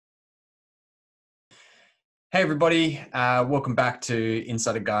Hey everybody, welcome back to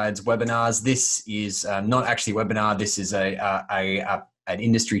Insider Guides webinars. This is not actually a webinar, this is an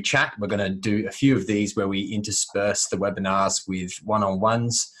industry chat. We're going to do a few of these where we intersperse the webinars with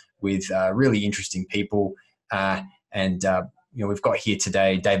one-on-ones with really interesting people. We've got here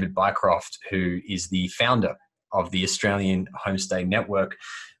today David Bycroft, who is the founder of the Australian Homestay Network.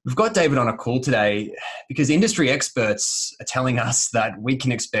 We've got David on a call today because industry experts are telling us that we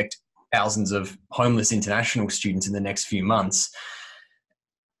can expect thousands of homeless international students in the next few months.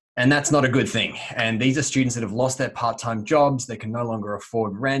 And that's not a good thing. And these are students that have lost their part-time jobs. They can no longer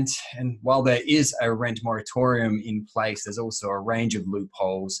afford rent. And while there is a rent moratorium in place, there's also a range of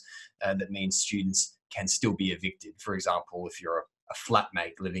loopholes that means students can still be evicted. For example, if you're a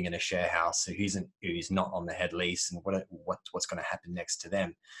flatmate living in a share house who is not on the head lease, and what's going to happen next to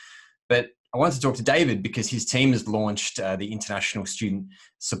them. But I wanted to talk to David because his team has launched the International Student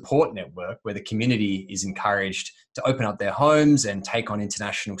Support Network, where the community is encouraged to open up their homes and take on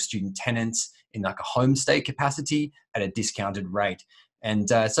international student tenants in like a homestay capacity at a discounted rate. And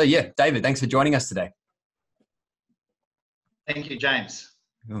David, thanks for joining us today. Thank you, James.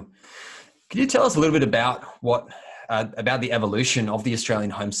 Cool. Can you tell us a little bit about about the evolution of the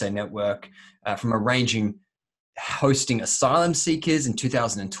Australian Homestay Network from hosting asylum seekers in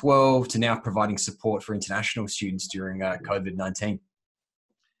 2012 to now providing support for international students during COVID-19?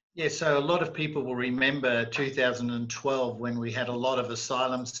 Yeah, so a lot of people will remember 2012 when we had a lot of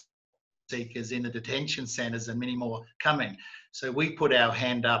asylum seekers in the detention centres and many more coming. So we put our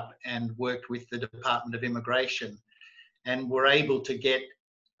hand up and worked with the Department of Immigration and were able to get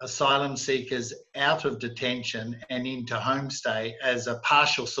asylum seekers out of detention and into homestay as a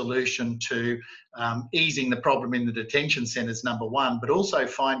partial solution to easing the problem in the detention centres, number one, but also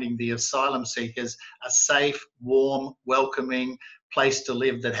finding the asylum seekers a safe, warm, welcoming place to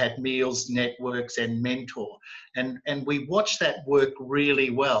live that had meals, networks and mentor. And we watched that work really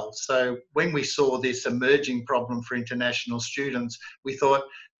well. So when we saw this emerging problem for international students, we thought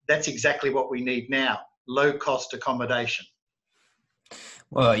that's exactly what we need now, low cost accommodation.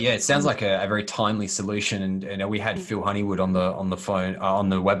 Well, yeah, it sounds like a very timely solution. And we had Phil Honeywood on the phone on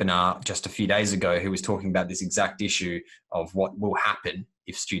the webinar just a few days ago, who was talking about this exact issue of what will happen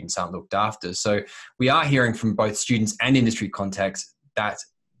if students aren't looked after. So we are hearing from both students and industry contacts that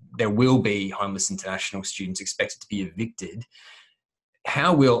there will be homeless international students expected to be evicted.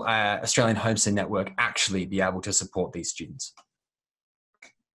 How will Australian Homestay Network actually be able to support these students?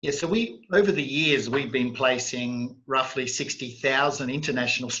 Yeah, so over the years, we've been placing roughly 60,000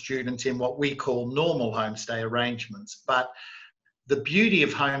 international students in what we call normal homestay arrangements. But the beauty of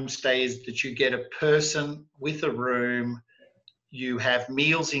homestay is that you get a person with a room, you have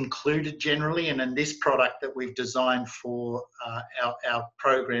meals included generally, and in this product that we've designed for our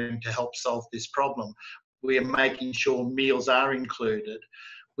program to help solve this problem, we are making sure meals are included.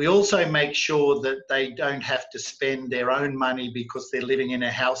 We also make sure that they don't have to spend their own money because they're living in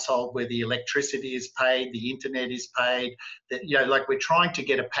a household where the electricity is paid, the internet is paid. That, like we're trying to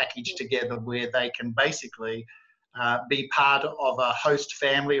get a package together where they can basically be part of a host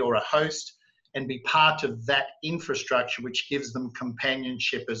family or a host and be part of that infrastructure, which gives them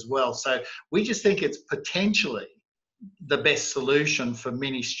companionship as well. So we just think it's potentially the best solution for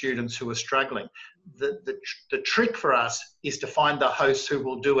many students who are struggling. The trick for us is to find the hosts who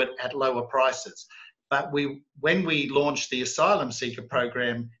will do it at lower prices. But when we launched the asylum seeker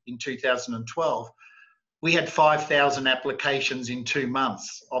program in 2012, we had 5,000 applications in 2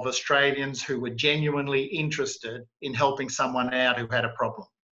 months of Australians who were genuinely interested in helping someone out who had a problem.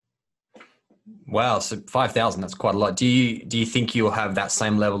 Wow, so 5,000, that's quite a lot. Do you think you'll have that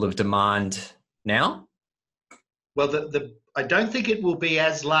same level of demand now? Well, I don't think it will be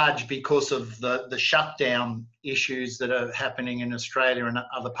as large because of the shutdown issues that are happening in Australia and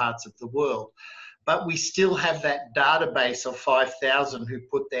other parts of the world. But we still have that database of 5,000 who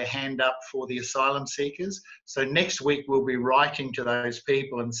put their hand up for the asylum seekers. So next week we'll be writing to those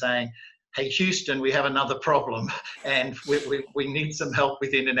people and saying, hey, Houston, we have another problem and we need some help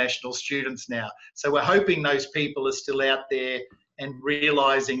with international students now. So we're hoping those people are still out there and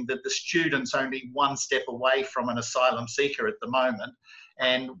realising that the student's only one step away from an asylum seeker at the moment,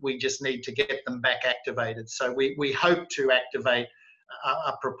 and we just need to get them back activated. So we hope to activate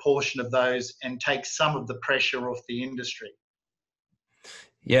a proportion of those and take some of the pressure off the industry.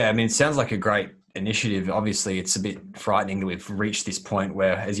 Yeah, I mean, it sounds like a great initiative. Obviously, it's a bit frightening that we've reached this point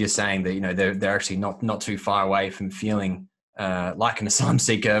where, as you're saying, that they're actually not too far away from feeling like an asylum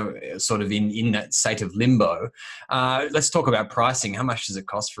seeker, sort of in that state of limbo. Let's talk about pricing. How much does it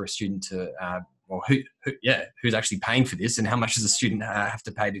cost for a student to, who's actually paying for this, and how much does a student have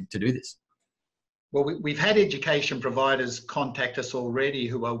to pay to do this? Well, we've had education providers contact us already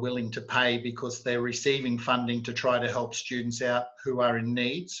who are willing to pay because they're receiving funding to try to help students out who are in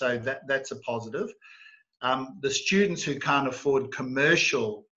need. So that's a positive. The students who can't afford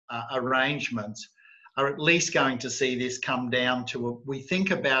commercial arrangements are at least going to see this come down to, we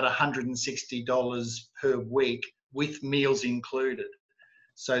think, about $160 per week with meals included,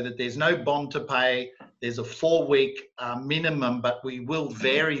 so that there's no bond to pay. There's a 4-week minimum, but we will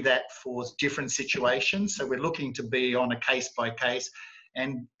vary that for different situations. So we're looking to be on a case by case,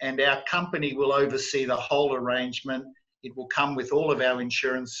 and our company will oversee the whole arrangement. It will come with all of our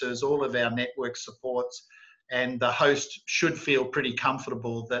insurances, all of our network supports, and the host should feel pretty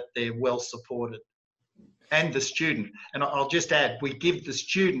comfortable that they're well supported. And the student. And I'll just add, we give the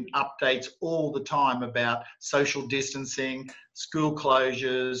student updates all the time about social distancing, school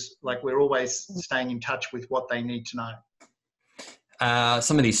closures. Like, we're always staying in touch with what they need to know.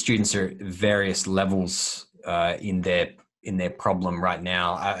 Some of these students are at various levels in their problem right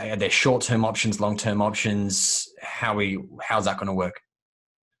now. Are there short-term options, long-term options? How's that going to work?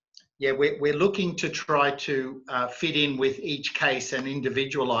 Yeah, we're looking to try to fit in with each case and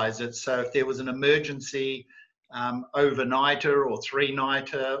individualize it. So if there was an emergency overnighter or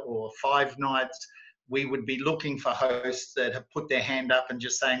 3-nighter or 5 nights, we would be looking for hosts that have put their hand up and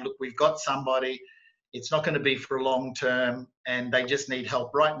just saying, look, we've got somebody, it's not going to be for a long term, and they just need help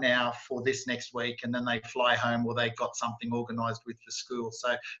right now for this next week, and then they fly home, or they've got something organised with the school.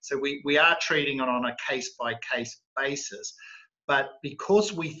 So we are treating it on a case-by-case basis. But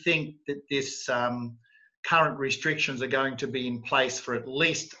because we think that this current restrictions are going to be in place for at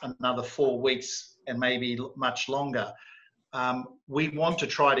least another 4 weeks and maybe much longer, we want to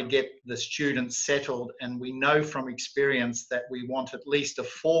try to get the students settled. And we know from experience that we want at least a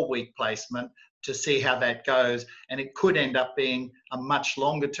 4-week placement to see how that goes. And it could end up being a much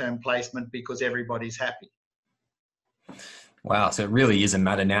longer term placement because everybody's happy. Wow. So it really is a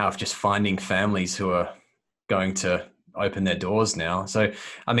matter now of just finding families who are going to open their doors now. So,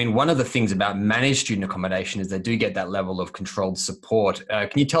 I mean, one of the things about managed student accommodation is they do get that level of controlled support. Can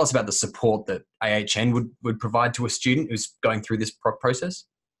you tell us about the support that IHN would provide to a student who's going through this process?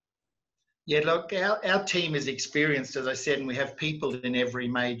 Yeah, look, our team is experienced, as I said, and we have people in every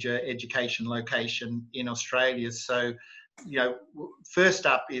major education location in Australia. So, you know, first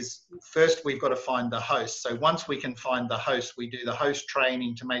we've got to find the host. So once we can find the host, we do the host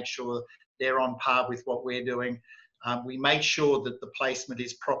training to make sure they're on par with what we're doing. We make sure that the placement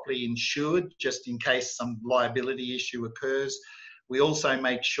is properly insured, just in case some liability issue occurs. We also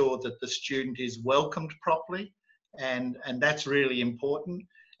make sure that the student is welcomed properly, and that's really important.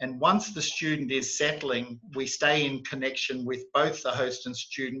 And once the student is settling, we stay in connection with both the host and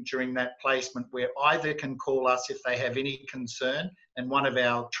student during that placement, where either can call us if they have any concern, and one of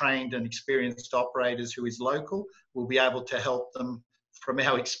our trained and experienced operators who is local will be able to help them. From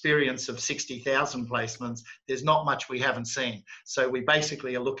our experience of 60,000 placements, there's not much we haven't seen. So we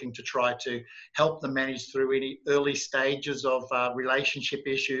basically are looking to try to help them manage through any early stages of relationship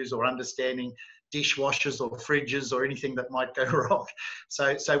issues, or understanding dishwashers or fridges or anything that might go wrong.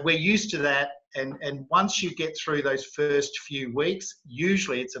 So we're used to that. And once you get through those first few weeks,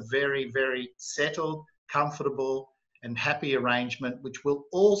 usually it's a very, very settled, comfortable and happy arrangement, which will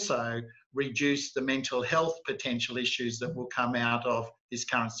also reduce the mental health potential issues that will come out of this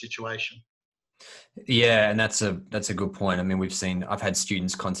current situation. Yeah, and that's a good point. I mean, I've had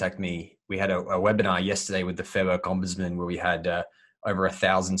students contact me. We had a webinar yesterday with the Fair Work Ombudsman where we had over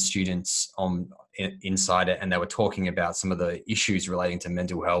 1,000 students inside it, and they were talking about some of the issues relating to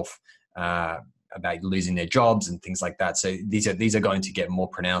mental health, about losing their jobs and things like that. So these are going to get more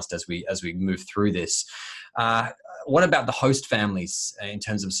pronounced as we move through this. What about the host families in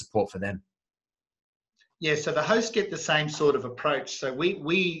terms of support for them? Yeah, so the hosts get the same sort of approach. So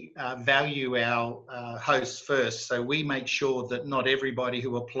we value our hosts first. So we make sure that not everybody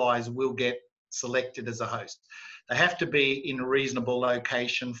who applies will get selected as a host. They have to be in a reasonable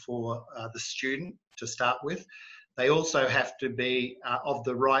location for the student to start with. They also have to be of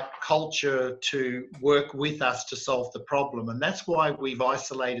the right culture to work with us to solve the problem. And that's why we've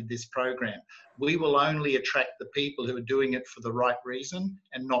isolated this program. We will only attract the people who are doing it for the right reason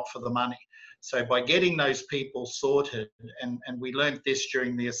and not for the money. So by getting those people sorted, and we learned this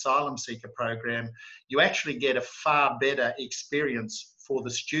during the asylum seeker program, you actually get a far better experience for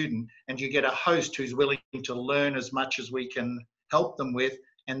the student, and you get a host who's willing to learn as much as we can help them with,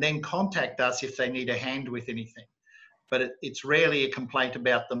 and then contact us if they need a hand with anything. But it's rarely a complaint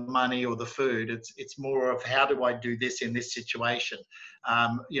about the money or the food. It's more of, how do I do this in this situation?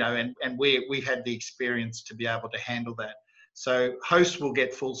 And we've had the experience to be able to handle that. So hosts will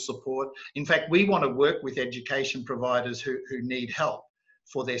get full support. In fact, we want to work with education providers who need help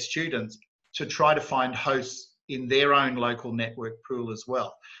for their students to try to find hosts in their own local network pool as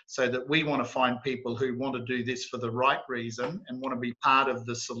well. So that we want to find people who want to do this for the right reason and want to be part of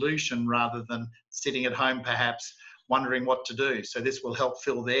the solution rather than sitting at home perhaps wondering what to do. So this will help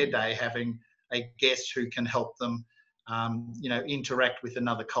fill their day having a guest who can help them, interact with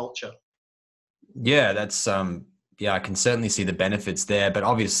another culture. Yeah, that's yeah, I can certainly see the benefits there, but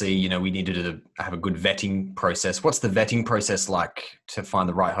obviously, we needed to have a good vetting process. What's the vetting process like to find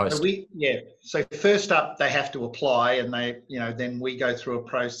the right host? So first up, they have to apply, and then we go through a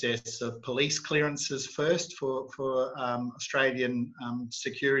process of police clearances first for Australian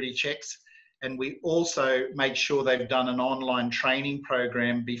security checks. And we also make sure they've done an online training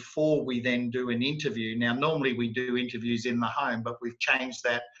program before we then do an interview. Now, normally we do interviews in the home, but we've changed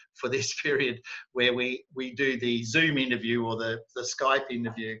that for this period where we do the Zoom interview or the Skype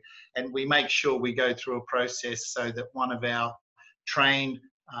interview. And we make sure we go through a process so that one of our trained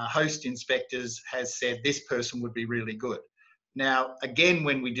host inspectors has said this person would be really good. Now, again,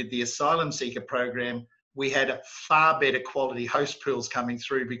 when we did the asylum seeker program, we had far better quality host pools coming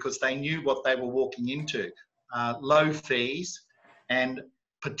through because they knew what they were walking into. Low fees and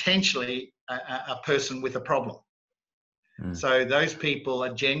potentially a person with a problem. So those people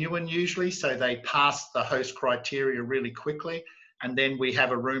are genuine usually, so they pass the host criteria really quickly, and then we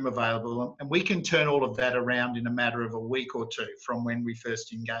have a room available, and we can turn all of that around in a matter of a week or two from when we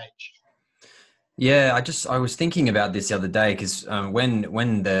first engage. Yeah, I was thinking about this the other day because when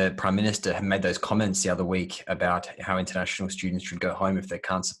the Prime Minister had made those comments the other week about how international students should go home if they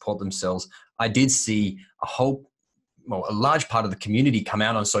can't support themselves, I did see a large part of the community come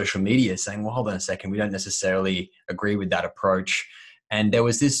out on social media saying, well, hold on a second, we don't necessarily agree with that approach. And there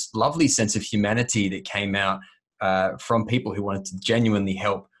was this lovely sense of humanity that came out from people who wanted to genuinely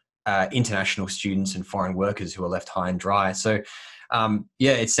help international students and foreign workers who are left high and dry. So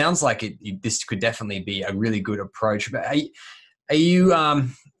it sounds like this could definitely be a really good approach. But are you,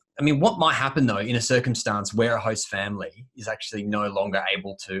 what might happen though in a circumstance where a host family is actually no longer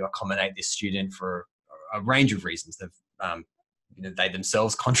able to accommodate this student for a range of reasons? They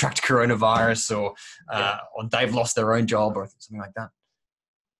themselves contract coronavirus or they've lost their own job or something like that.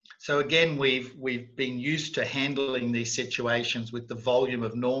 So again, we've been used to handling these situations with the volume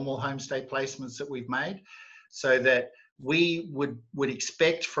of normal homestay placements that we've made, so that we would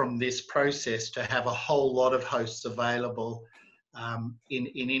expect from this process to have a whole lot of hosts available in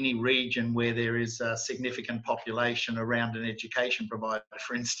any region where there is a significant population around an education provider,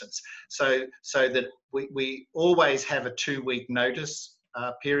 for instance. So that we always have a 2-week notice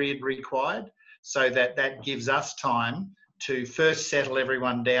period required, so that gives us time to first settle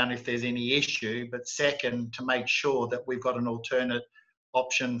everyone down if there's any issue, but second, to make sure that we've got an alternate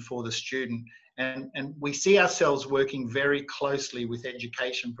option for the student. And we see ourselves working very closely with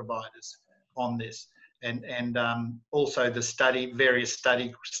education providers on this, and also the various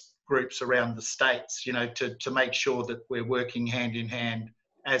study groups around the states, to make sure that we're working hand in hand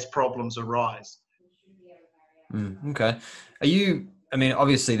as problems arise. Okay.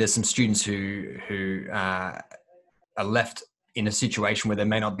 Obviously there's some students who are left in a situation where they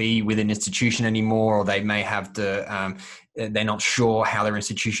may not be with an institution anymore, or they may have to, they're not sure how their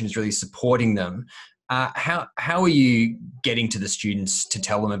institution is really supporting them. How are you getting to the students to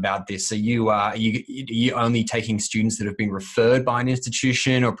tell them about this? Are you only taking students that have been referred by an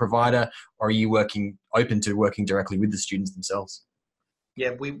institution or provider, or are you open to working directly with the students themselves?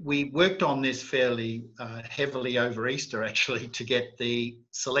 Yeah, we worked on this fairly heavily over Easter, actually, to get the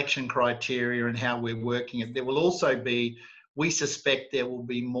selection criteria and how we're working it. There will also be, we suspect there will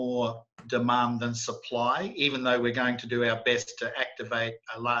be more demand than supply, even though we're going to do our best to activate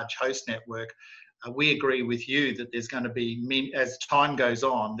a large host network. We agree with you that there's going to be, as time goes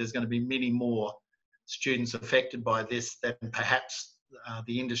on, there's going to be many more students affected by this than perhaps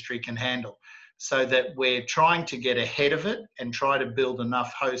the industry can handle. So that we're trying to get ahead of it and try to build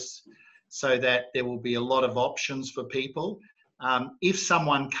enough hosts so that there will be a lot of options for people. If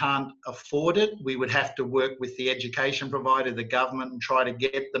someone can't afford it, we would have to work with the education provider, the government, and try to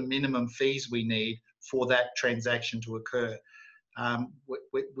get the minimum fees we need for that transaction to occur.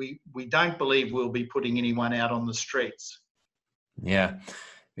 We don't believe we'll be putting anyone out on the streets. Yeah.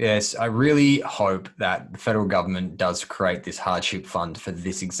 Yes, I really hope that the federal government does create this hardship fund for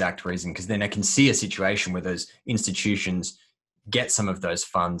this exact reason, because then I can see a situation where those institutions get some of those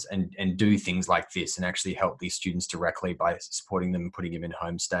funds and do things like this and actually help these students directly by supporting them and putting them in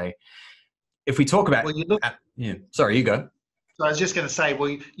homestay. If we talk about... Well, sorry, you go. I was just going to say, well,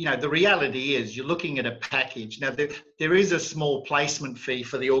 you know, the reality is you're looking at a package. Now, there is a small placement fee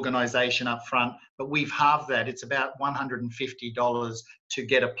for the organisation up front, but we've halved that. It's about $150 to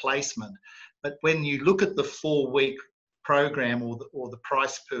get a placement. But when you look at the 4-week program or the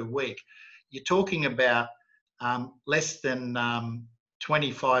price per week, you're talking about less than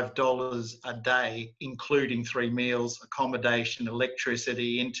 $25 a day, including 3 meals, accommodation,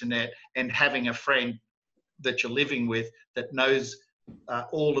 electricity, internet, and having a friend that you're living with that knows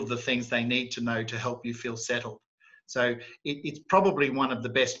all of the things they need to know to help you feel settled. So it's probably one of the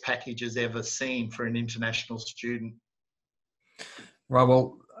best packages ever seen for an international student. Right.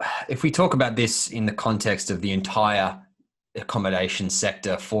 Well, if we talk about this in the context of the entire accommodation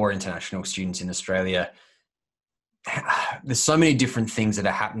sector for international students in Australia, there's so many different things that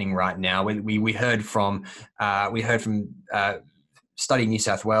are happening right now. We heard from Study New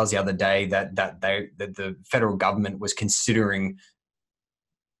South Wales the other day that the federal government was considering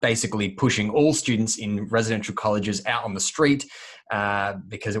basically pushing all students in residential colleges out on the street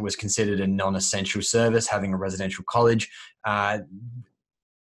because it was considered a non-essential service, having a residential college. How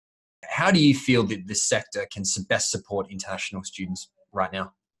do you feel that this sector can best support international students right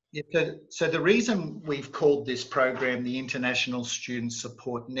now? Yeah, so the reason we've called this program the International Student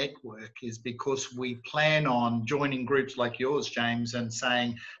Support Network is because we plan on joining groups like yours, James, and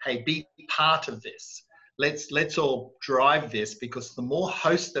saying, hey, be part of this. Let's all drive this, because the more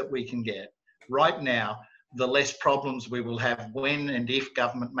hosts that we can get right now, the less problems we will have when and if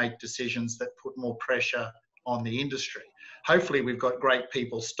government make decisions that put more pressure on the industry. Hopefully we've got great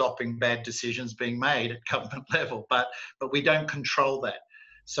people stopping bad decisions being made at government level, but we don't control that.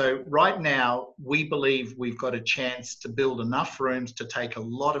 So right now, we believe we've got a chance to build enough rooms to take a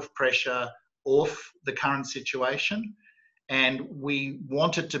lot of pressure off the current situation. And we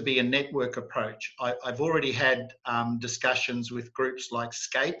want it to be a network approach. I've already had discussions with groups like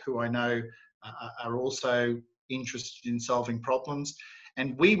Scape, who I know are also interested in solving problems.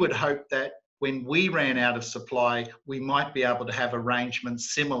 And we would hope that when we ran out of supply, we might be able to have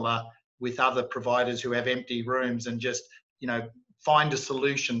arrangements similar with other providers who have empty rooms, and just, you know, find a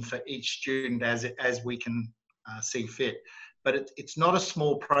solution for each student as we can see fit. But it's not a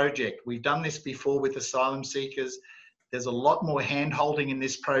small project. We've done this before with asylum seekers. There's a lot more hand-holding in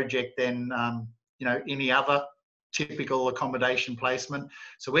this project than you know, any other typical accommodation placement.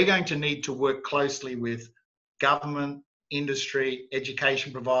 So we're going to need to work closely with government, industry,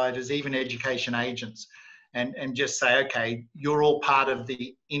 education providers, even education agents, and just say, okay, you're all part of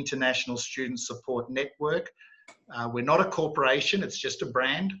the International Student Support Network. We're not a corporation, it's just a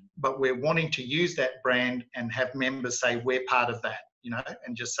brand, but we're wanting to use that brand and have members say we're part of that, you know,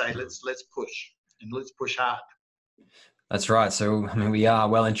 and just say let's push, and let's push hard. That's right. So, I mean, we are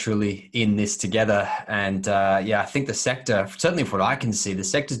well and truly in this together. And yeah, I think the sector, certainly from what I can see, the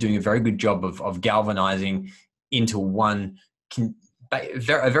sector is doing a very good job of galvanizing into one. A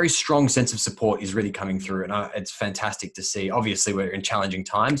very strong sense of support is really coming through. And it's fantastic to see. Obviously, we're in challenging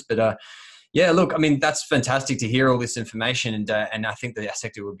times, but yeah, look, I mean, that's fantastic to hear all this information. And I think the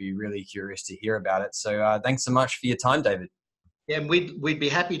sector would be really curious to hear about it. So thanks so much for your time, David. Yeah, and we'd be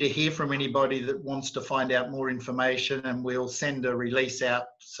happy to hear from anybody that wants to find out more information, and we'll send a release out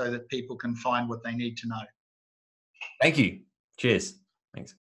so that people can find what they need to know. Thank you. Cheers. Thanks.